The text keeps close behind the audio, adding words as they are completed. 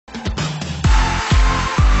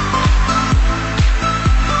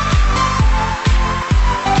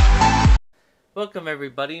Welcome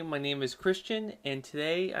everybody, my name is Christian and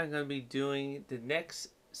today I'm going to be doing the next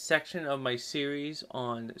section of my series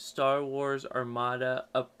on Star Wars Armada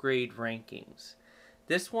upgrade rankings.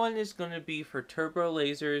 This one is going to be for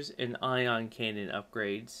Turbolasers and Ion Cannon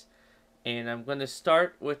upgrades, and I'm going to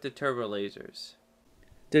start with the Turbolasers.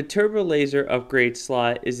 The Turbolaser upgrade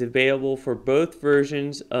slot is available for both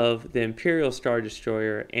versions of the Imperial Star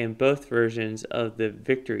Destroyer and both versions of the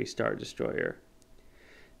Victory Star Destroyer.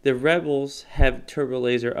 The Rebels have a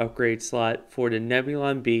Turbolaser upgrade slot for the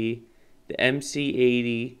Nebulon B, the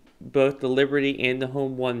MC-80, both the Liberty and the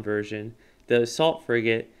Home 1 version, the Assault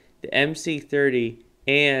Frigate, the MC-30,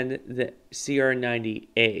 and the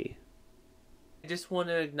CR-90A. I just want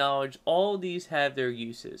to acknowledge all of these have their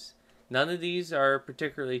uses. None of these are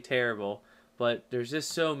particularly terrible, but there's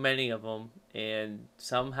just so many of them, and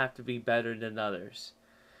some have to be better than others.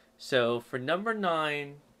 So for number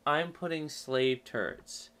 9, I'm putting slave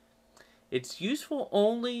turrets. It's useful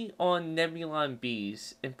only on Nebulon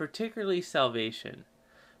Bs, and particularly Salvation,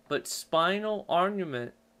 but Spinal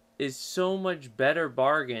Armament is so much better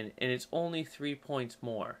bargain, and it's only 3 points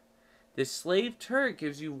more. The slave turret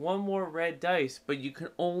gives you 1 more red dice, but you can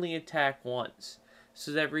only attack once,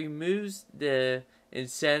 so that removes the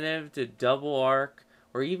incentive to double arc,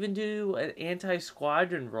 or even do an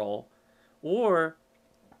anti-squadron roll, or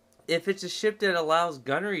if it's a ship that allows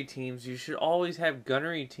gunnery teams, you should always have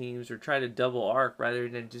gunnery teams or try to double arc rather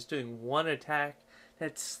than just doing one attack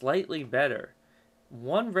that's slightly better.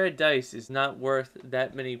 1 red dice is not worth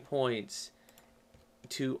that many points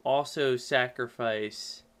to also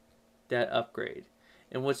sacrifice that upgrade.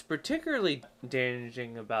 And what's particularly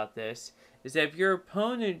damaging about this is that if your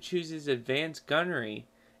opponent chooses advanced gunnery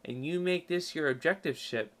and you make this your objective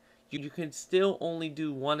ship, you can still only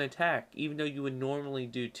do 1 attack, even though you would normally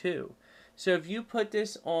do 2. So if you put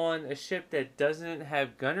this on a ship that doesn't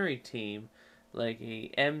have gunnery team, like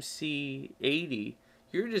a MC-80,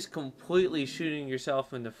 you're just completely shooting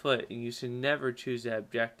yourself in the foot, and you should never choose that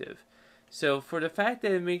objective. So for the fact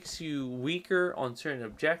that it makes you weaker on certain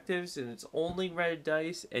objectives, and it's only red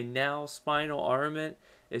dice, and now Spinal Armament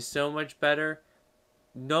is so much better,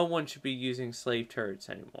 no one should be using slave turrets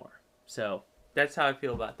anymore. So that's how I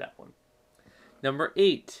feel about that one. Number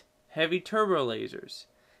 8, heavy Turbolasers.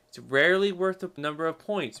 It's rarely worth the number of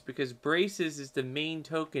points because braces is the main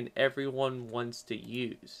token everyone wants to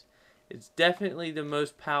use. It's definitely the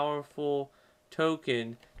most powerful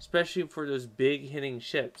token, especially for those big hitting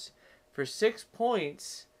ships. For 6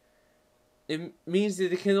 points, it means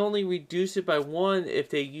that they can only reduce it by 1 if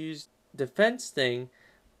they use defense thing,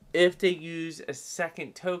 if they use a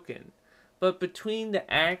second token. But between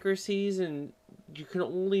the accuracies, and you can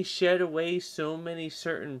only shed away so many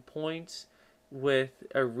certain points with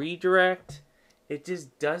a redirect, it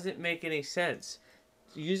just doesn't make any sense.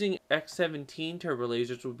 Using X-17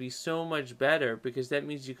 Turbolasers would be so much better because that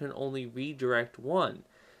means you can only redirect 1.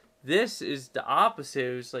 This is the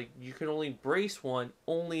opposite. It's like you can only brace 1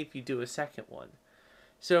 only if you do a second one.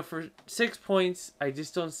 So for 6 points, I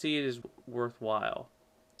just don't see it as worthwhile.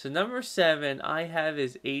 So number 7 I have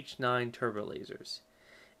is H9 Turbolasers.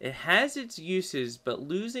 It has its uses, but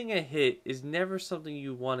losing a hit is never something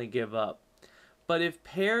you want to give up. But if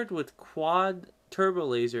paired with quad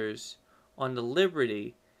Turbolasers on the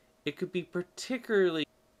Liberty, it could be particularly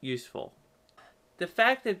useful. The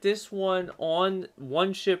fact that this one on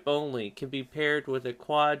one ship only can be paired with a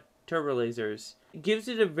quad Turbolasers gives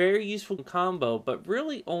it a very useful combo, but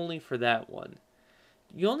really only for that one.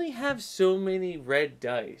 You only have so many red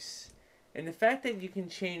dice, and the fact that you can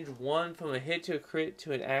change 1 from a hit to a crit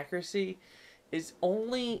to an accuracy is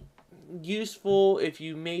only useful if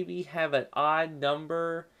you maybe have an odd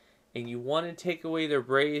number and you want to take away their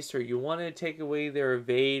brace, or you want to take away their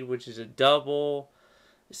evade, which is a double.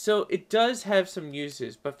 So it does have some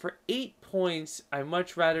uses, but for 8 points, I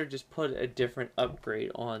much rather just put a different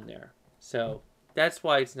upgrade on there. So that's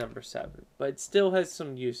why it's number 7, but it still has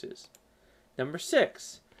some uses. Number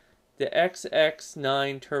 6, the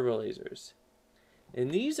XX9 Turbolasers.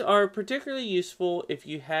 And these are particularly useful if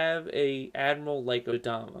you have a admiral like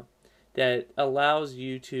Odama that allows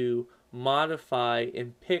you to modify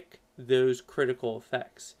and pick those critical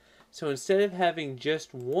effects. So instead of having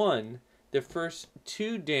just 1, the first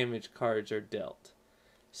 2 damage cards are dealt.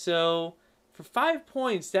 So for 5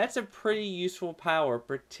 points, that's a pretty useful power,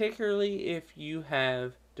 particularly if you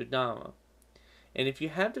have Dodama. And if you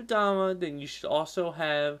have Dodama, then you should also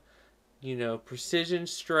have, precision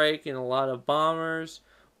strike and a lot of bombers,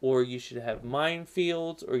 or you should have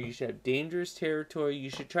minefields, or you should have dangerous territory. You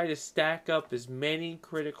should try to stack up as many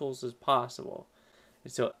criticals as possible.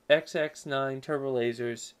 And so XX9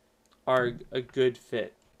 Turbolasers are a good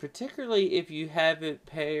fit. particularly if you have it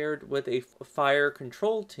paired with a fire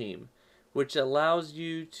control team, which allows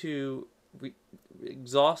you to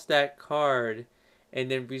exhaust that card and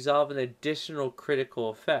then resolve an additional critical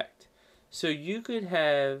effect. So you could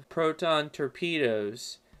have proton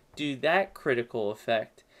torpedoes do that critical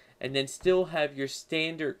effect and then still have your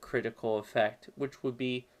standard critical effect, which would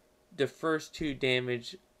be the first 2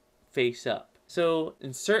 damage face up. So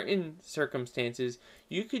in certain circumstances,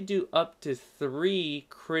 you could do up to 3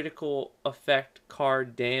 critical effect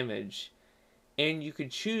card damage, and you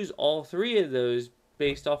could choose all 3 of those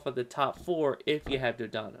based off of the top 4 if you have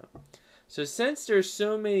Dodano. So since there's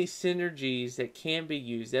so many synergies that can be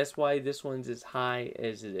used, that's why this one's as high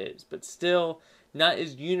as it is, but still not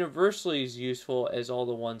as universally as useful as all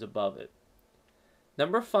the ones above it.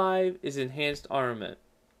 Number 5 is Enhanced Armament.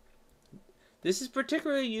 This is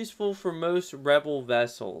particularly useful for most rebel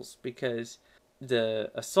vessels because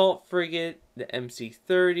the assault frigate, the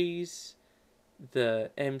MC-30s,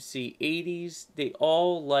 the MC-80s, they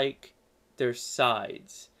all like their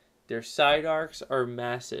sides. Their side arcs are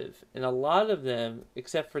massive, and a lot of them,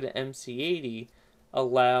 except for the MC-80,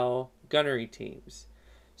 allow gunnery teams.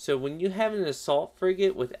 So when you have an assault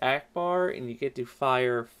frigate with Akbar and you get to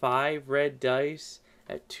fire 5 red dice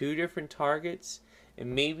at 2 different targets,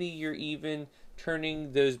 and maybe you're even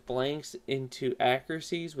turning those blanks into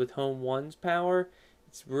accuracies with Home 1's power,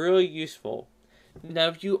 it's really useful. Now,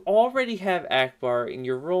 if you already have Akbar and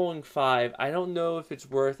you're rolling 5, I don't know if it's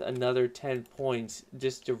worth another 10 points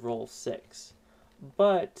just to roll 6.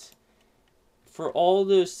 But for all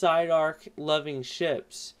those side arc loving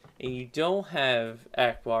ships and you don't have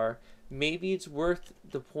Akbar, maybe it's worth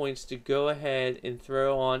the points to go ahead and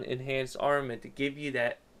throw on Enhanced Armament to give you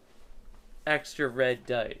that extra red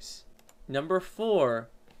dice. Number 4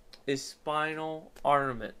 is Spinal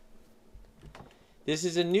Armament. This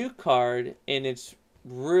is a new card, and it's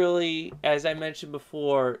really, as I mentioned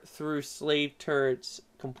before, threw slave turrets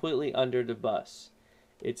completely under the bus.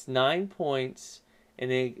 It's 9 points,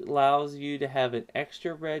 and it allows you to have an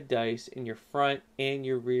extra red dice in your front and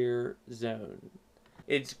your rear zone.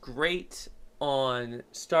 It's great on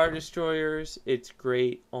Star Destroyers, it's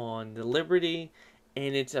great on the Liberty,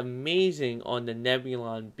 and it's amazing on the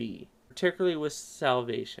Nebulon B, particularly with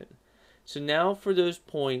Salvation. So now for those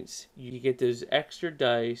points, you get those extra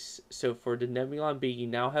dice. So for the Nebulon B, you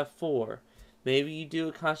now have 4. Maybe you do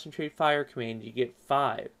a Concentrate Fire command, you get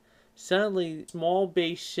 5. Suddenly, small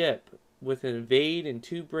base ship with an evade and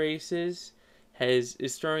 2 braces is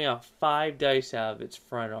throwing out 5 dice out of its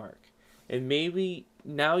front arc. And maybe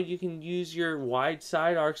now you can use your wide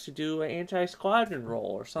side arcs to do an anti-squadron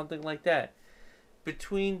roll or something like that.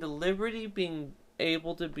 Between the Liberty being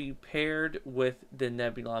able to be paired with the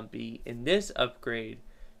Nebulon B in this upgrade,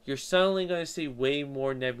 you're suddenly going to see way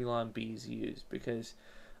more Nebulon Bs used, because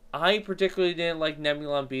I particularly didn't like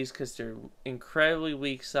Nebulon Bs because they're incredibly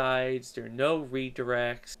weak sides, there are no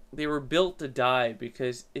redirects, they were built to die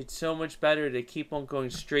because it's so much better to keep on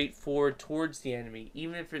going straight forward towards the enemy,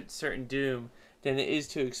 even if it's certain doom, than it is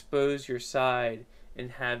to expose your side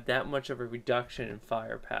and have that much of a reduction in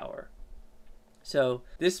firepower. So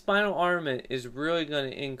this Spinal Armament is really going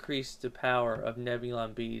to increase the power of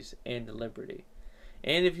Nebulon Bs and the Liberty.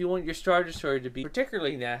 And if you want your Star Destroyer to be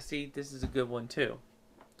particularly nasty, this is a good one too.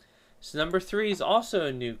 So number 3 is also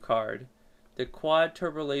a new card, the Quad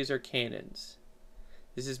Turbolaser Cannons.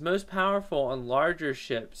 This is most powerful on larger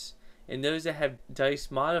ships and those that have dice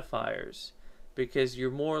modifiers, because you're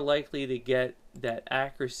more likely to get that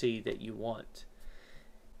accuracy that you want.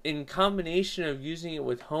 In combination of using it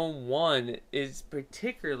with Home 1 is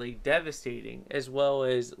particularly devastating, as well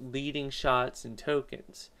as leading shots and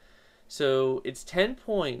tokens. So it's 10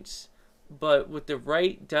 points, but with the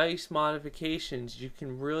right dice modifications, you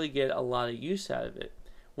can really get a lot of use out of it.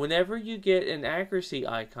 Whenever you get an accuracy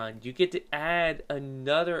icon, you get to add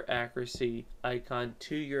another accuracy icon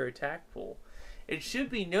to your attack pool. It should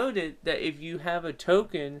be noted that if you have a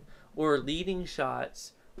token or leading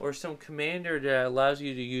shots or some commander that allows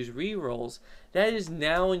you to use rerolls, that is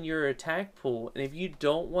now in your attack pool, and if you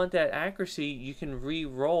don't want that accuracy, you can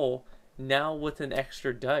re-roll now with an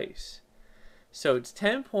extra dice. So it's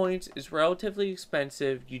 10 points, it's relatively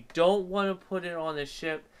expensive. You don't want to put it on a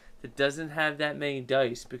ship that doesn't have that many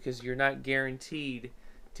dice, because you're not guaranteed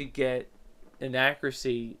to get an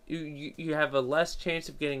accuracy. You have a less chance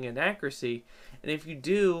of getting an accuracy, and if you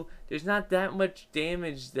do, there's not that much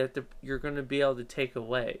damage that you're going to be able to take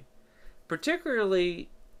away. Particularly,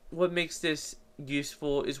 what makes this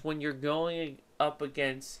useful is when you're going up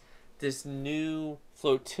against this new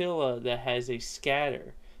flotilla that has a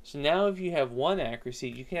scatter. So now if you have 1 accuracy,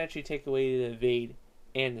 you can actually take away the evade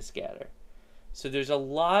and the scatter. So there's a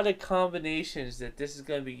lot of combinations that this is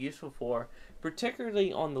going to be useful for,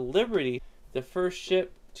 particularly on the Liberty, the first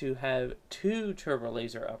ship to have 2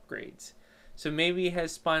 turbolaser upgrades. So maybe it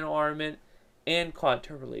has spinal armament and quad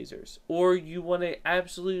turbolasers, or you want to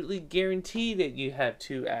absolutely guarantee that you have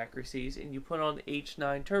 2 accuracies and you put on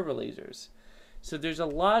H9 turbolasers. So there's a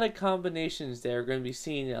lot of combinations that are going to be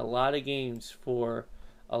seen in a lot of games for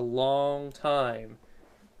a long time,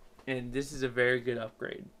 and this is a very good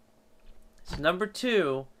upgrade. So number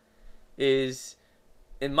 2 is,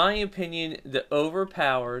 in my opinion, the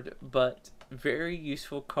overpowered but very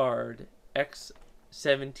useful card,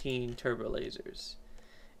 X17 Turbolasers.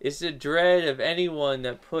 It's the dread of anyone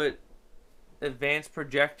that put advanced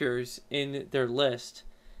projectors in their list,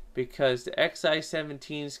 because the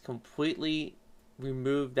XI-17s completely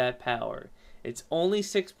remove that power. It's only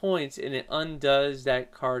 6 points and it undoes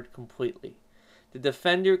that card completely. The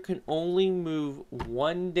defender can only move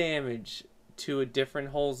 1 damage to a different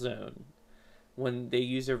hull zone when they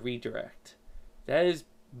use a redirect. That is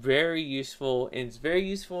very useful, and it's very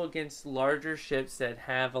useful against larger ships that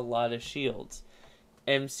have a lot of shields.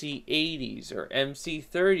 MC-80s or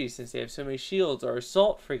MC-30s, since they have so many shields, or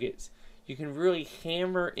assault frigates. You can really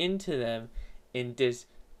hammer into them and just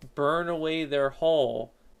burn away their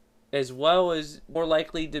hull, as well as more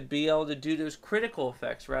likely to be able to do those critical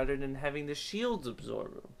effects rather than having the shields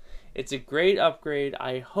absorb them. It's a great upgrade.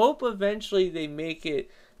 I hope eventually they make it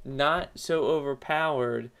not so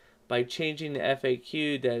overpowered by changing the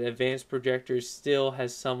FAQ that advanced projectors still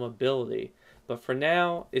has some ability. But for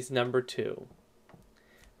now, it's number 2.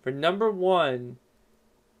 For number 1,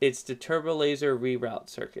 it's the turbolaser reroute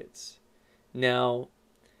circuits. Now,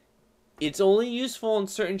 it's only useful on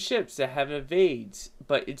certain ships that have evades,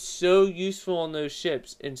 but it's so useful on those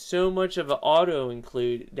ships and so much of an auto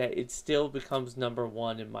include that it still becomes number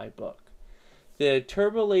 1 in my book. The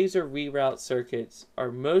turbolaser reroute circuits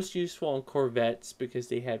are most useful on corvettes because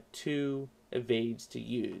they have 2 evades to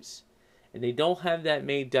use, and they don't have that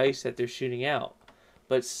many dice that they're shooting out.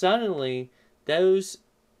 But suddenly, those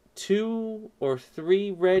 2 or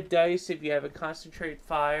 3 red dice if you have a concentrated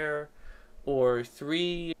fire, or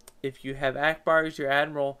 3 if you have Akbars, your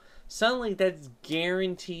admiral, suddenly that's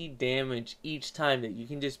guaranteed damage each time that you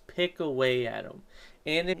can just pick away at them.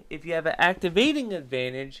 And if you have an activating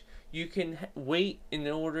advantage, you can wait in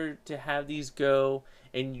order to have these go,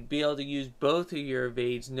 and you'd be able to use both of your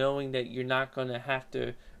evades knowing that you're not going to have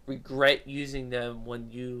to regret using them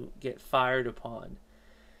when you get fired upon.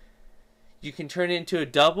 You can turn it into a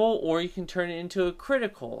double, or you can turn it into a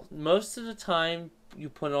critical. Most of the time, you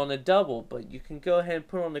put on a double, but you can go ahead and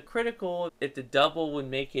put on the critical if the double would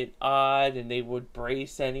make it odd and they would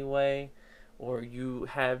brace anyway, or you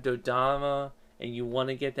have Dodama and you want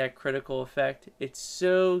to get that critical effect. It's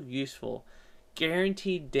so useful.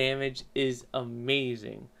 Guaranteed damage is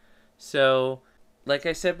amazing. So, like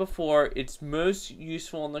I said before, it's most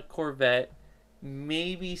useful on the Corvette.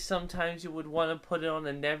 Maybe sometimes you would want to put it on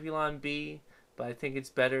a Nebulon B, but I think it's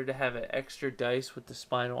better to have an extra dice with the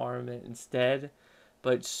spinal armament instead.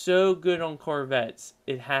 But it's so good on Corvettes,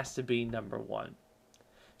 it has to be number 1.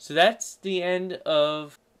 So that's the end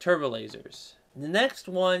of Turbolasers. The next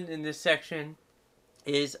one in this section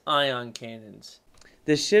is ion cannons.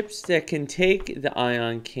 The ships that can take the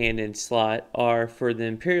ion cannon slot are, for the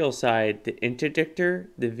Imperial side, the Interdictor,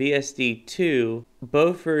 the VSD-2,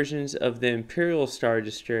 both versions of the Imperial Star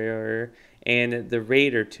Destroyer, and the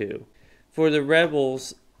Raider 2. For the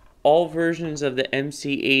Rebels, all versions of the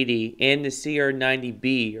MC-80 and the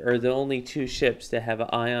CR-90B are the only 2 ships that have an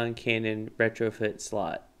ion cannon retrofit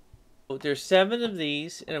slot. There's 7 of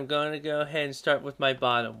these, and I'm going to go ahead and start with my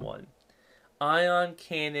bottom one. Ion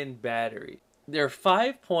cannon battery. They're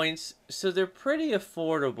 5 points, so they're pretty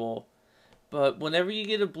affordable, but whenever you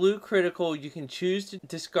get a blue critical, you can choose to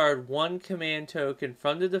discard 1 command token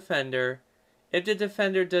from the defender. If the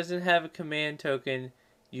defender doesn't have a command token,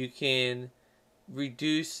 you can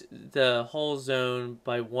reduce the hull zone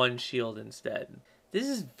by 1 shield instead. This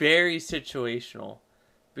is very situational,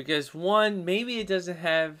 because 1, maybe it doesn't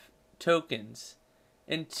have tokens,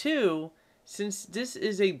 and 2, since this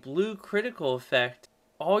is a blue critical effect,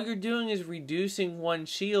 all you're doing is reducing 1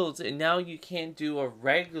 shields, and now you can't do a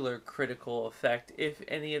regular critical effect if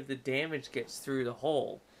any of the damage gets through the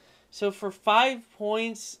hull. So for 5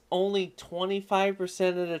 points, only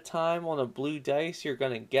 25% of the time on a blue dice you're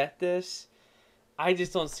going to get this. I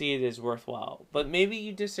just don't see it as worthwhile. But maybe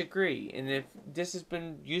you disagree, and if this has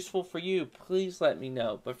been useful for you, please let me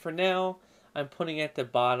know. But for now, I'm putting it at the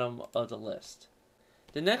bottom of the list.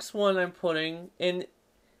 The next one I'm putting, and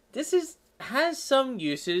this is has some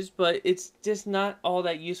uses, but it's just not all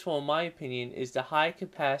that useful in my opinion, is the high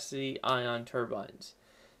capacity ion turbines.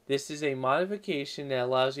 This is a modification that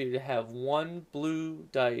allows you to have one blue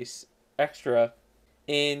dice extra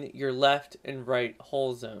in your left and right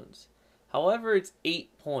hull zones. However, it's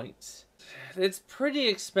 8 points. It's pretty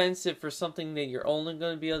expensive for something that you're only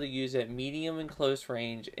going to be able to use at medium and close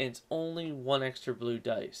range, and it's only one extra blue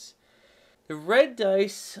dice. The red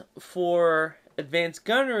dice for advanced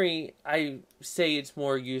gunnery, I say it's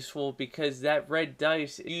more useful because that red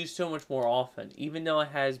dice is used so much more often, even though it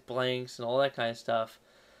has blanks and all that kind of stuff.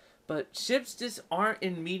 But ships just aren't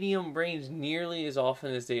in medium range nearly as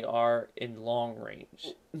often as they are in long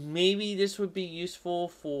range. Maybe this would be useful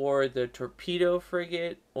for the torpedo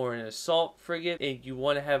frigate or an assault frigate if you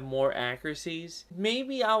want to have more accuracies.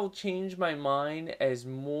 Maybe I'll change my mind as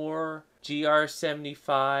more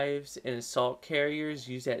GR-75s and assault carriers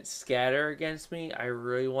use that scatter against me. I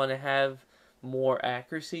really want to have more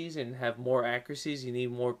accuracies, and have more accuracies you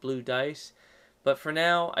need more blue dice. But for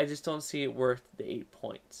now, I just don't see it worth the 8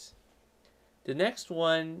 points. The next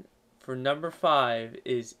one for number 5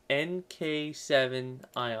 is NK7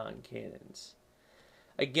 ion cannons.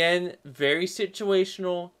 Again, very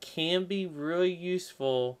situational, can be really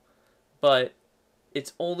useful, but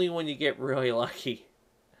it's only when you get really lucky.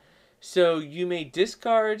 So you may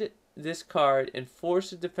discard this card and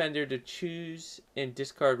force a defender to choose and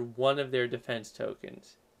discard one of their defense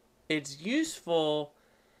tokens. It's useful,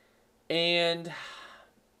 and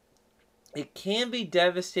it can be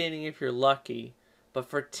devastating if you're lucky, but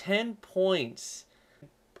for 10 points,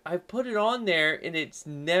 I put it on there and it's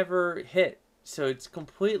never hit, so it's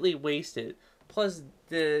completely wasted. Plus,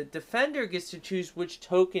 the defender gets to choose which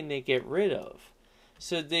token they get rid of,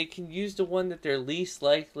 so they can use the one that they're least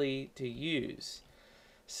likely to use.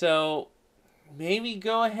 So, maybe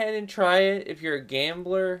go ahead and try it if you're a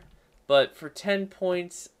gambler, but for 10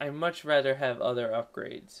 points, I'd much rather have other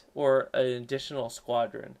upgrades or an additional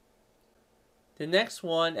squadron. The next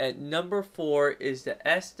one at number 4 is the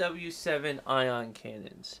SW7 ion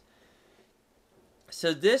cannons.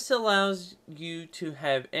 So this allows you to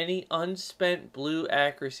have any unspent blue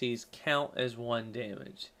accuracies count as 1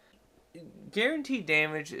 damage. Guaranteed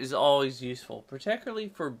damage is always useful, particularly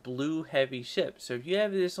for blue heavy ships. So if you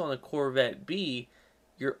have this on a Corvette B,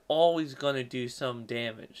 you're always going to do some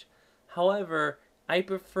damage. However, I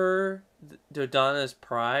prefer Dodonna's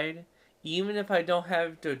Pride. Even if I don't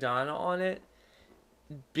have Dodonna on it,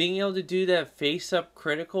 being able to do that face-up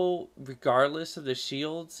critical regardless of the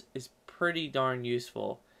shields is pretty darn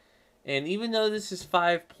useful. And even though this is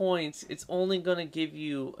 5 points, it's only going to give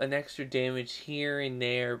you an extra damage here and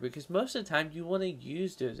there, because most of the time you want to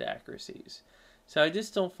use those accuracies. So I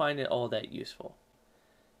just don't find it all that useful.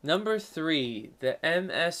 Number 3, the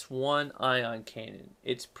MS1 ion cannon.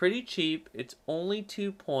 It's pretty cheap, it's only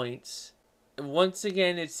 2 points. Once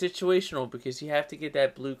again, it's situational because you have to get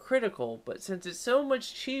that blue critical, but since it's so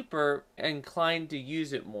much cheaper, I'm inclined to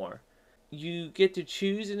use it more. You get to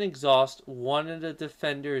choose and exhaust one of the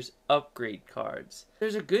defender's upgrade cards.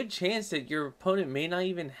 There's a good chance that your opponent may not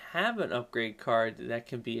even have an upgrade card that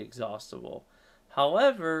can be exhaustible.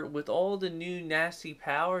 However, with all the new nasty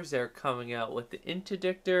powers that are coming out with the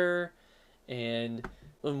interdictor and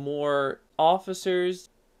more officers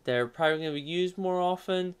that are probably going to be used more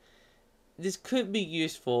often, this could be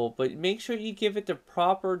useful, but make sure you give it the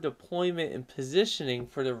proper deployment and positioning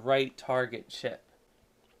for the right target ship.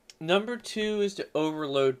 Number 2 is the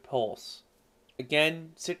Overload Pulse.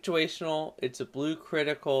 Again, situational, it's a blue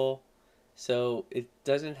critical, so it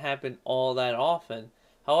doesn't happen all that often.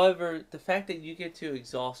 However, the fact that you get to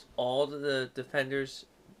exhaust all of the defender's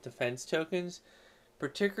defense tokens,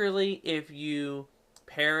 particularly if you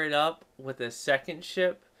pair it up with a second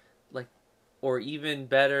ship, like, or even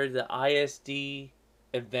better, the ISD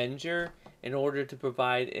Avenger, in order to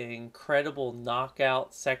provide an incredible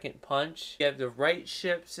knockout second punch. You have the right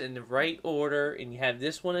ships in the right order, and you have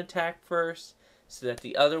this one attack first so that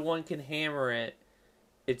the other one can hammer it.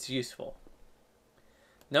 It's useful.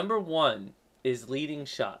 Number 1 is Leading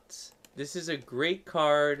Shots. This is a great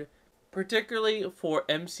card, particularly for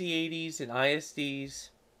MC80s and ISDs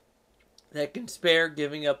that can spare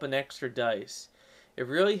giving up an extra dice. It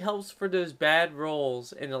really helps for those bad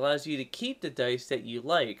rolls and allows you to keep the dice that you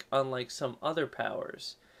like, unlike some other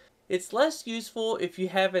powers. It's less useful if you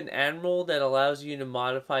have an admiral that allows you to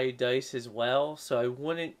modify dice as well, so I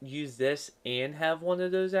wouldn't use this and have one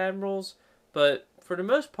of those admirals, but for the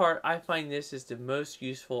most part, I find this is the most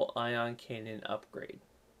useful ion cannon upgrade.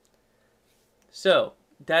 So,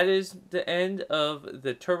 that is the end of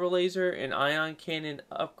the Turbolaser and ion cannon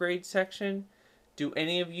upgrade section. Do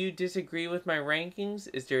any of you disagree with my rankings?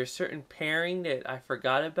 Is there a certain pairing that I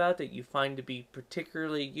forgot about that you find to be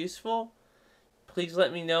particularly useful? Please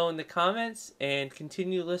let me know in the comments and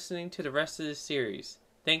continue listening to the rest of this series.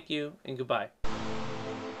 Thank you and goodbye.